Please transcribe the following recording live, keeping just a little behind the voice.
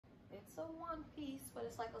It's a one piece, but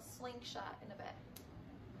it's like a slingshot in the back.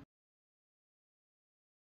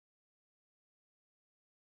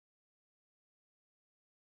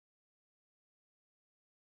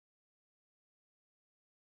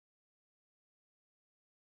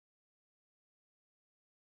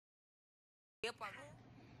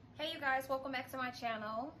 Hey you guys, welcome back to my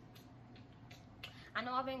channel. I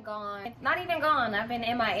know I've been gone. Not even gone, I've been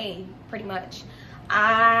MIA pretty much.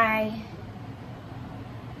 I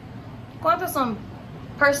going through some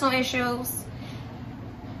personal issues,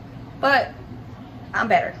 but I'm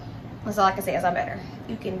better. That's all I can say is I'm better.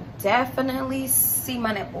 You can definitely see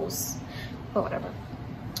my nipples, but whatever.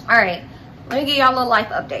 All right, let me give y'all a little life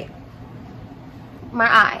update. My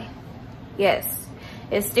eye, yes,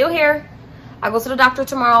 it's still here. I go to the doctor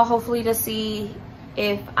tomorrow, hopefully to see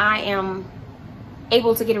if I am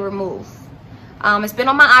able to get it removed. It's been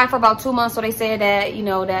on my eye for about 2 months, so they said that, you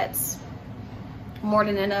know, that's more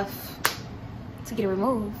than enough to get it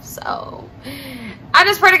removed. So I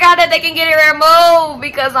just pray to God that they can get it removed,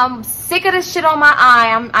 because I'm sick of this shit on my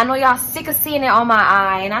eye. I know y'all sick of seeing it on my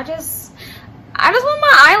eye, and I just want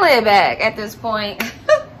my eyelid back at this point.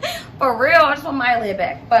 For real, I just want my eyelid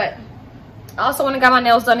back. But I also went and got my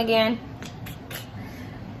nails done again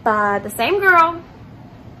by the same girl,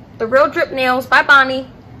 the Real Drip Nails by Bonnie.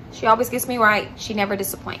 She always gets me right. She never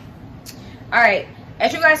disappoints. All right,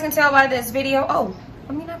 as you guys can tell by this video, oh,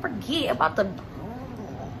 let me not forget about the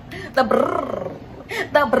brr.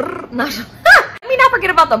 No, let me not forget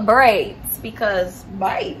about the braids, because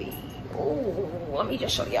baby, oh, let me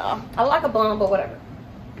just show y'all. I like a bun, but whatever.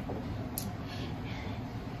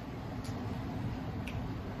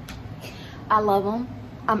 I love them.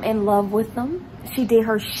 I'm in love with them. She did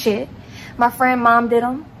her shit. My friend mom did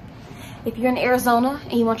them. If you're in Arizona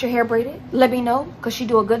and you want your hair braided, let me know, because she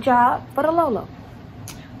do a good job for the Lolo.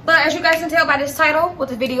 But as you guys can tell by this title, what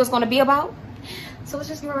the video is going to be about. So let's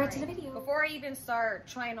just get right to the video. Before I even start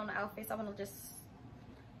trying on the outfits, I want to just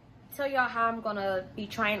tell y'all how I'm going to be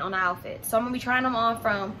trying on the outfits. So I'm going to be trying them on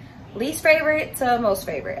from least favorite to most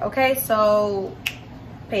favorite. Okay, so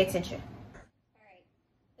pay attention.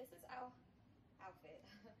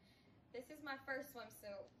 This is my first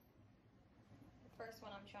swimsuit. The first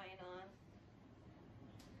one I'm trying on.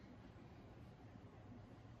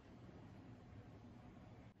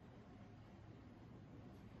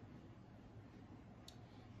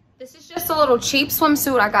 This is just a little cheap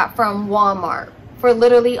swimsuit I got from Walmart for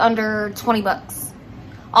literally under 20 bucks.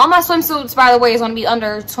 All my swimsuits, by the way, is going to be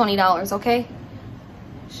under $20, okay?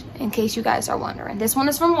 In case you guys are wondering. This one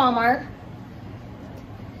is from Walmart.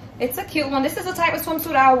 It's a cute one. This is the type of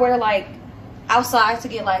swimsuit I'll wear like outside to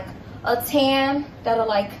get like a tan that'll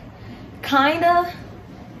like kinda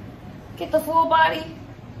get the full body.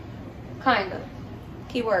 Kinda.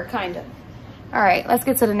 Keyword kinda. All right, let's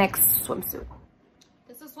get to the next swimsuit.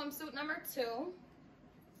 This is swimsuit number 2.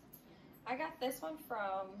 I got this one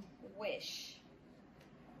from Wish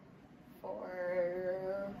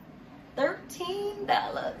for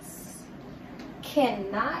 $13.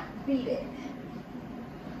 Cannot beat it.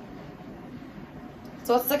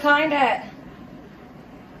 So it's the kind that,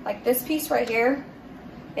 like this piece right here,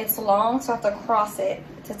 it's long, so I have to cross it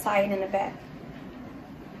to tie it in the back.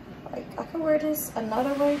 Like, I could wear this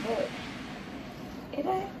another way, but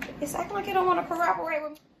it's acting like it don't want to cooperate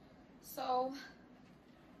with me. So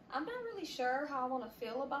I'm not really sure how I want to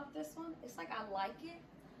feel about this one. It's like I like it,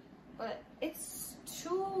 but it's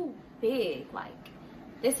too big. Like,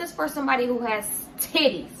 this is for somebody who has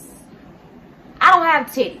titties. I don't have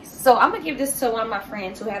titties, so I'm gonna give this to one of my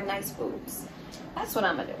friends who have nice boobs. That's what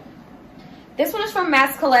I'm gonna do. This one is from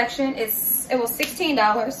Mass Collection. It was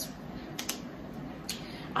 $16.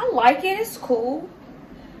 I like it. It's cool.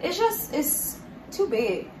 It's just, it's too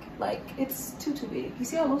big. Like, it's too big. You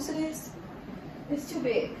see how loose it is? It's too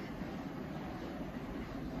big.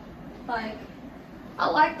 Like, I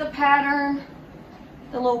like the pattern,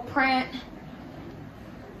 the little print.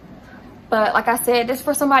 But like I said, this is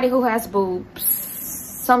for somebody who has boobs.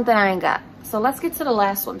 Something I ain't got. So let's get to the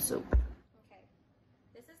last swimsuit. Okay,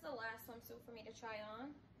 this is the last swimsuit for me to try on.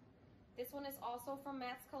 This one is also from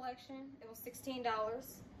Matt's Collection. It was $16.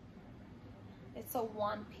 It's a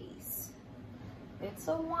one piece. It's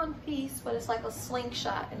a one piece, but it's like a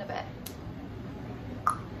slingshot in the back.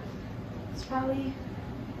 It's probably,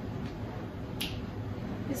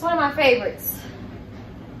 it's one of my favorites.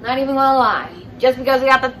 Not even gonna lie. Just because it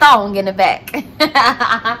got the thong in the back.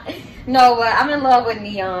 No, but I'm in love with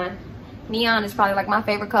neon. Neon is probably like my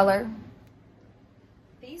favorite color.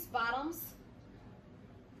 These bottoms,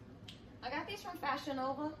 I got these from Fashion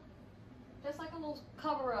Nova. Just like a little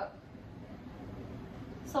cover up,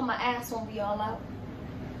 so my ass won't be all out.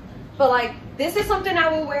 But like, this is something I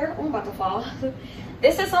will wear. I'm about to fall.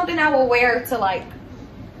 This is something I will wear to like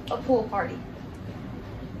a pool party.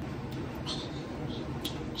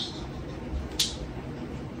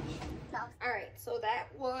 All right, so that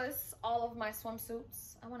was all of my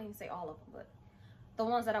swimsuits. I won't even say all of them, but the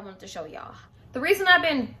ones that I wanted to show y'all. The reason I've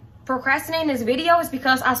been procrastinating this video is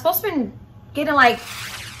because I'm supposed to be getting like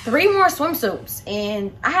 3 more swimsuits,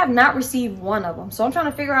 and I have not received one of them. So I'm trying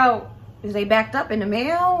to figure out, is they backed up in the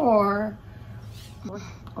mail or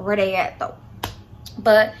where they at though?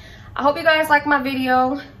 But I hope you guys like my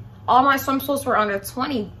video. All my swimsuits were under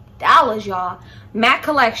 $20, y'all. Mac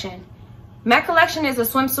Collection. Mac Collection is a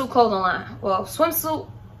swimsuit clothing line. Well,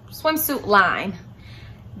 swimsuit line.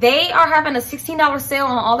 They are having a $16 sale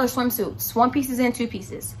on all their swimsuits. 1 pieces and 2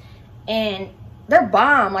 pieces. And they're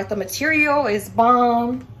bomb. Like, the material is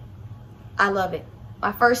bomb. I love it.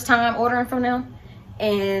 My first time ordering from them,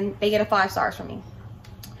 and they get a 5 stars from me.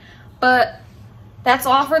 But that's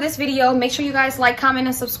all for this video. Make sure you guys like, comment,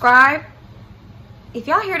 and subscribe. If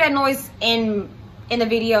y'all hear that noise in the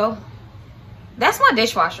video, that's my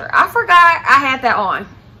dishwasher. I forgot I had that on.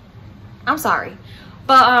 I'm sorry.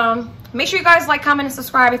 But make sure you guys like, comment, and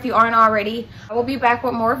subscribe if you aren't already. I will be back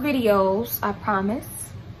with more videos, I promise.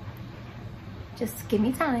 Just give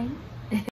me time.